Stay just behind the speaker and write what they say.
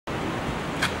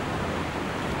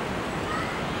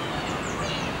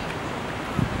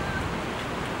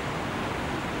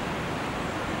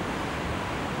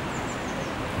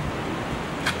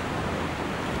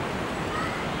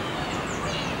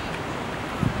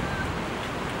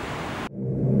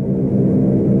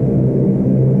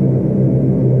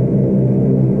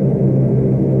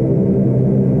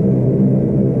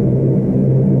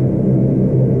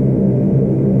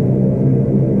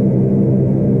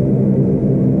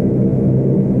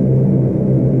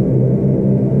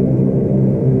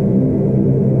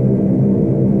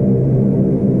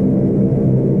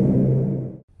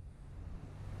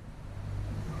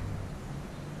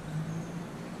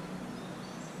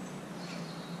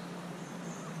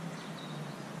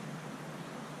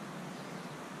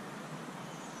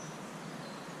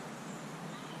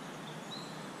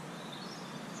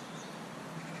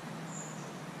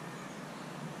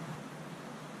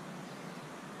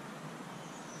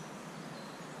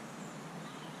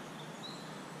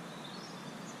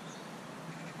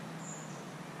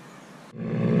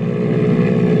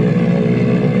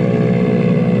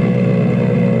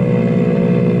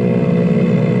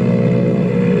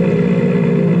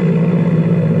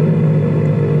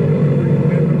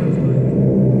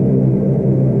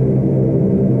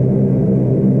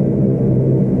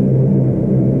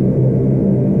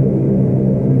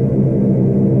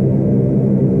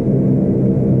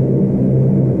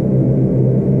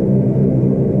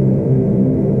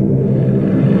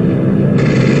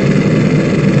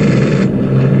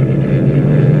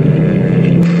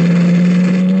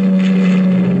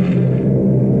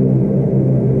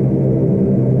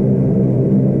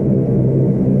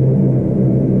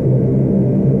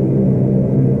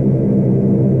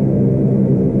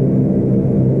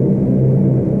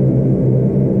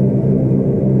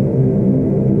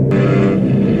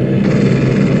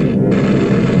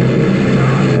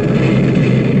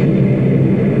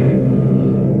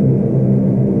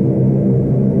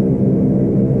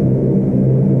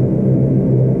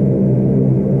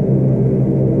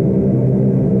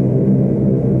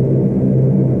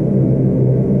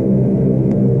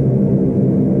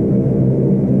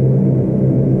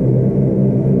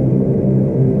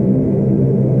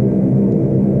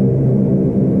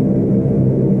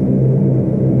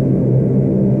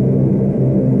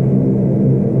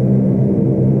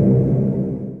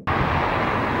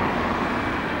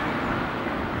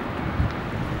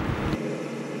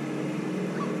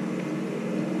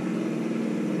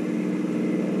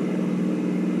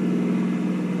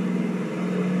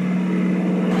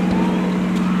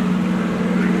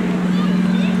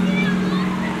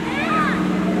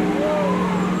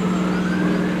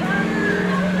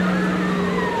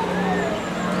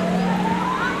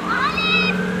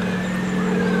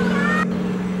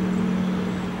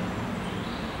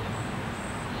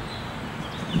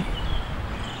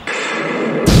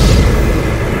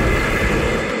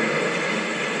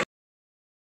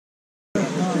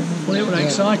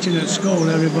exciting at school.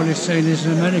 Everybody's saying there's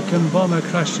an American bomber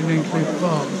crashing in Cliff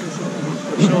Park.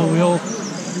 So we all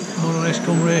more or less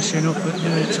come racing up at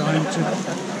dinner time to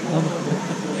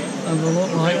have a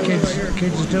look like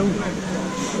kids do.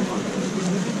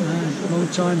 Long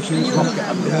time since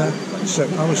that.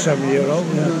 I was 7 years old.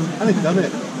 Yeah. And he's done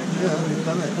it. Yeah, he's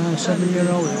done it. 7 years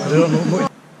old. I don't know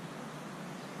much.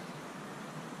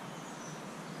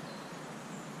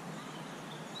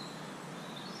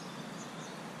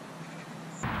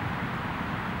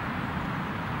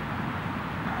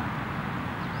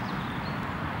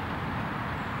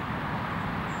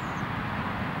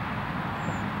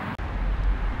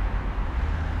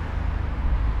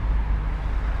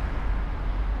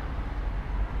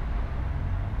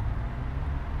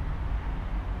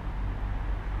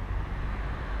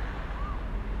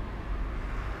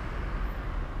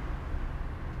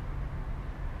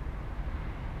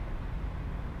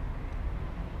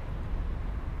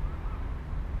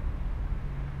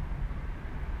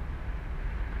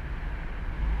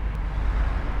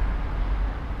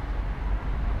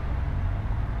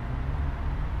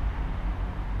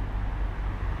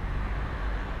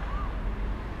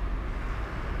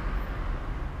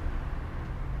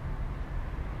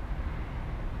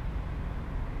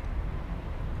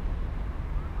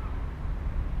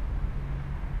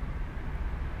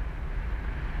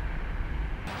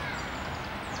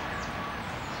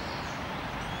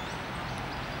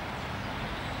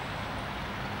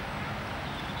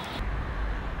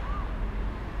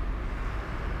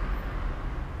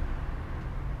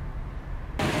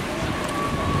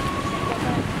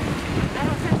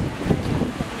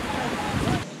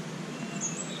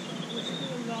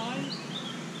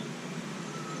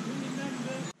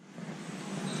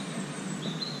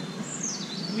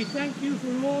 We thank you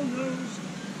for all those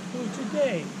who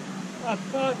today are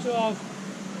part of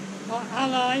our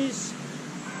allies,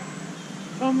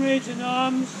 comrades in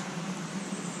arms.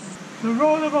 The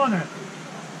Roll of Honour.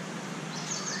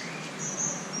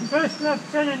 First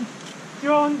Lieutenant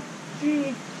John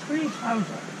G.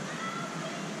 Friedhauser.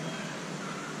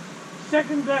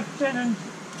 Second Lieutenant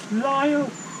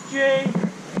Lyle J.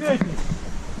 Curtis.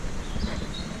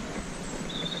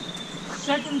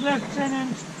 Second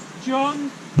Lieutenant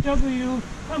John W.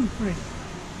 Humphrey.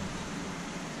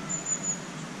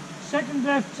 Second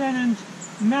Lieutenant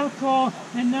Melchor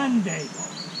Hernandez.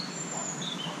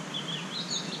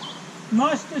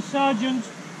 Master Sergeant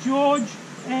George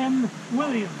M.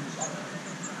 Williams.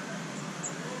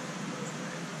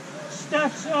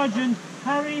 Staff Sergeant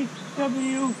Harry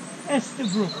W.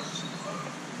 Estabrooks.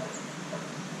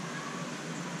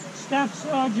 Staff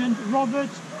Sergeant Robert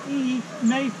E.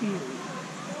 Mayfield.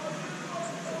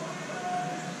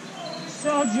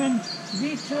 Sergeant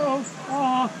Vito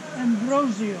R.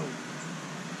 Ambrosio.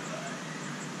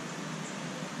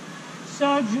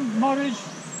 Sergeant Morris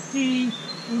D.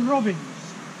 Robbins.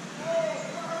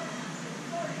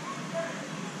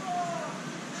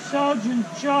 Sergeant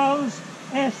Charles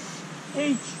S.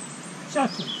 H.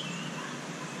 Sutton.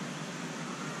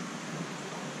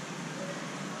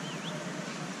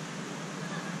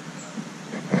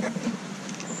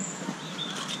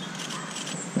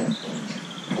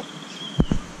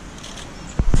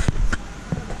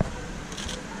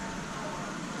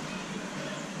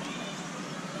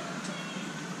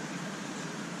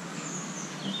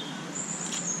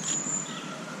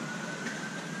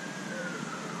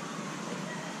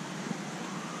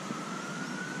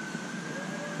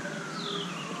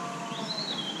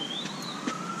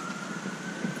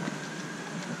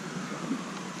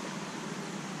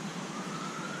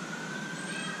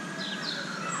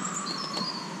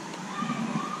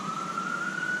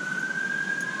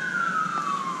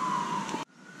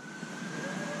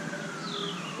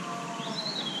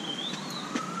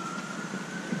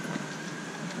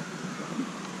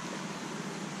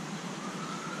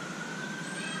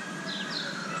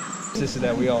 Just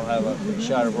that we all have a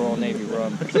shot of Royal Navy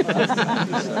rum. So,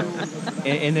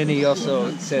 and then he also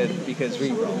said, because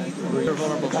we're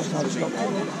vulnerable.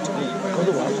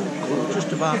 Otherwise, we're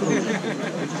just about like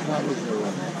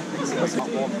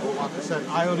I said,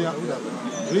 I only have to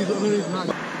believe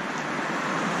it.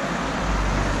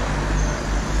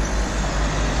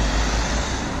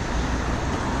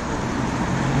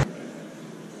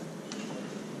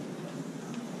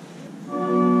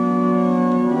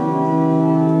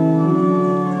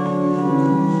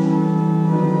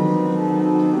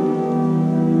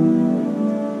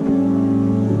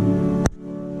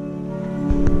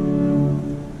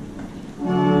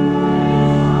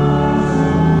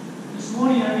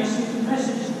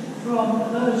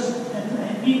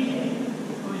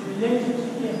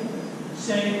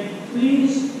 Saying,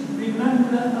 please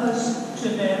remember us to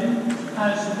them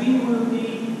as we will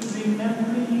be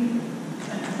remembering you.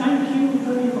 And thank you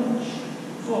very much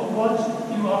for what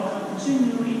you are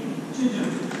continuing to do.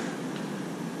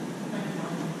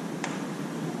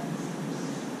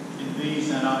 In these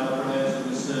and other prayers of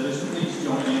the service, please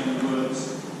join in the words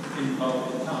in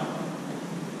bold tongue.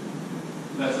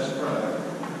 Let us pray.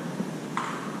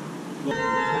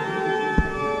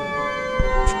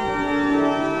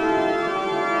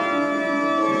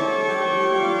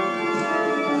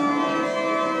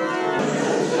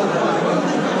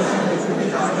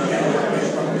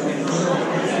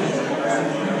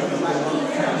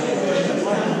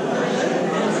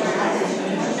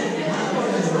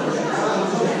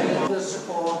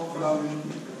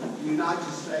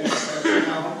 United States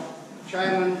personnel,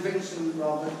 Chairman Vincent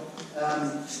Robert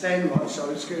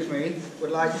Steinway,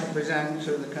 would like to present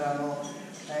to the Colonel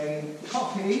a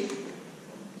copy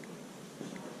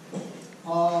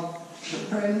of the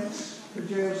prints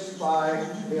produced by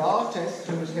the artist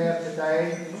who is here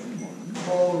today,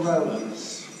 Paul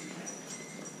Rowlands.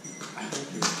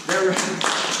 There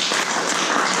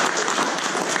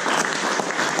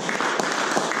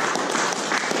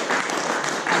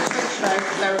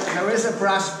is a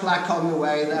brass plaque on the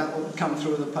way that will come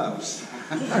through the post.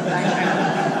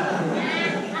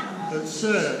 But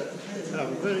sir,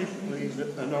 I'm very pleased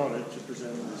and honoured to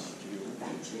present this to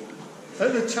you.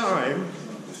 At the time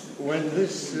when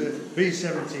this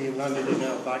B-17 landed in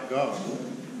our back garden,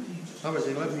 I was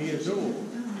 11 years old.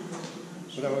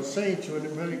 But I was saying to an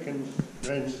American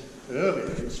friend earlier,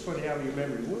 it's funny how your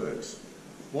memory works.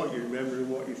 What you remember and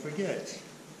what you forget.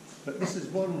 But this is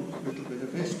one little bit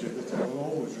of history that I will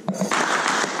always remember.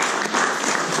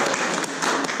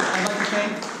 I'd like to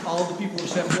thank all the people of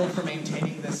Sheffield for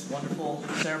maintaining this wonderful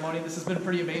ceremony. This has been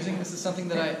pretty amazing. This is something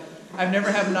that I've never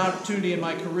had an opportunity in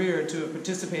my career to have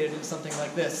participated in something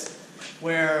like this,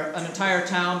 where an entire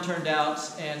town turned out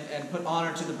and put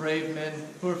honor to the brave men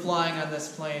who are flying on this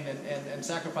plane and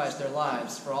sacrificed their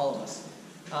lives for all of us.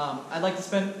 I'd like to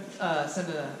send a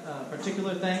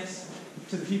particular thanks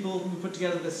to the people who put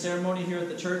together this ceremony here at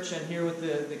the church and here with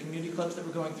the community clubs that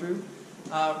we're going through.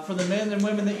 For the men and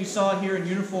women that you saw here in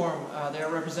uniform, they are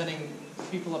representing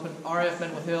people up in RAF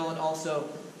Benwick Hill and also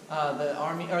the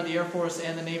Army or the Air Force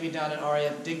and the Navy down at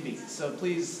RAF Digby. So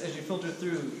please, as you filter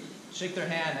through, shake their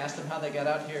hand, ask them how they got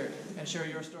out here, and share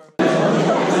your story.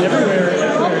 Everywhere.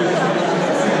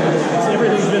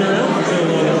 Everything's been around for so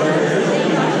long.